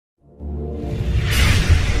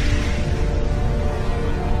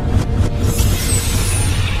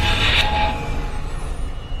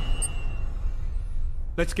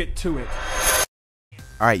Let's get to it.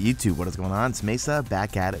 Alright YouTube, what is going on? It's Mesa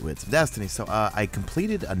back at it with some Destiny. So I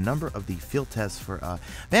completed a number of the field tests for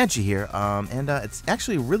Banshee here, and it's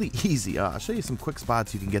actually really easy. I'll show you some quick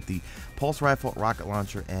spots you can get the pulse rifle, rocket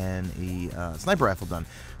launcher, and the sniper rifle done.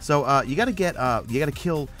 So you gotta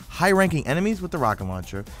kill high-ranking enemies with the rocket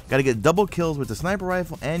launcher. You gotta get double kills with the sniper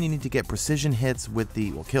rifle, and you need to get precision hits with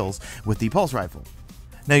the kills with the pulse rifle.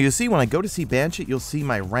 Now you'll see when I go to see Banshee, you'll see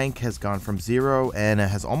my rank has gone from 0 and it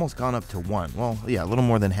has almost gone up to 1. Well, yeah, a little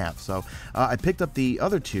more than half. So I picked up the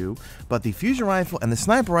other two, but the fusion rifle and the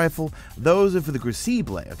sniper rifle, those are for the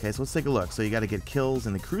Crucible. Okay, so let's take a look. So you got to get kills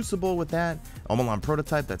in the Crucible with that. Omelon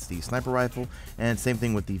prototype, that's the sniper rifle, and same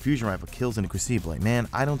thing with the fusion rifle, kills in the Crucible. Man,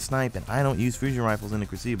 I don't snipe and I don't use fusion rifles in the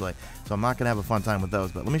Crucible, so I'm not gonna have a fun time with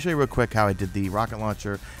those. But let me show you real quick how I did the rocket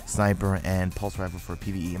launcher, sniper, and pulse rifle for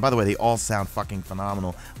PvE. And by the way, they all sound fucking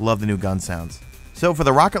phenomenal. Love the new gun sounds. So for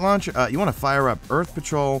the rocket launcher, you want to fire up Earth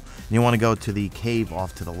Patrol, and you want to go to the cave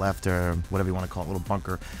off to the left, or whatever you want to call it, little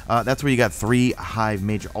bunker. That's where you got 3 Hive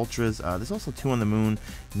Major Ultras. There's also 2 on the moon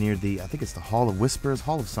near the, I think it's the Hall of Whispers,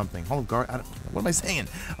 Hall of something, Hall of Guard, what am I saying?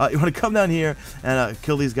 You want to come down here and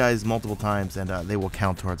kill these guys multiple times, and they will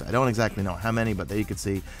count towards it. I don't exactly know how many, but there you can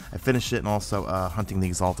see I finished it, and also Hunting the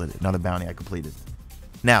Exalted, another bounty I completed.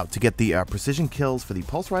 Now, to get the precision kills for the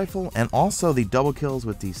pulse rifle and also the double kills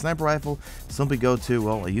with the sniper rifle, simply go to,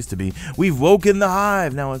 well, it used to be, We've Woken the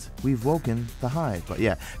Hive. Now it's We've Woken the Hive. But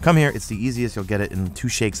yeah, come here. It's the easiest. You'll get it in 2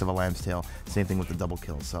 shakes of a lamb's tail. Same thing with the double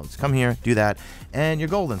kills. So just come here, do that, and you're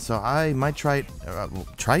golden. So I might try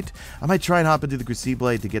I might try and hop into the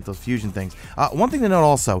Crucible to get those fusion things. One thing to note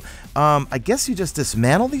also, I guess you just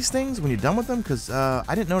dismantle these things when you're done with them, because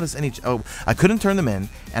I didn't notice any, I couldn't turn them in,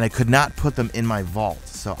 and I could not put them in my vault.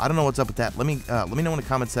 So I don't know what's up with that. Let me know in the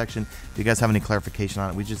comment section if you guys have any clarification on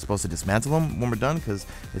it. We're just supposed to dismantle them when we're done because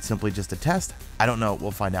it's simply just a test. I don't know.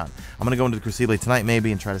 We'll find out. I'm going to go into the Crucible tonight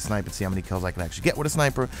maybe and try to snipe and see how many kills I can actually get with a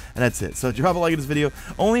sniper. And that's it. So drop a like in this video.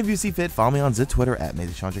 Only if you see fit. Follow me on Twitter at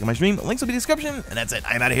Mesa Sean. Check out my stream. Links will be in the description. And that's it.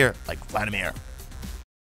 I'm out of here. Like Vladimir.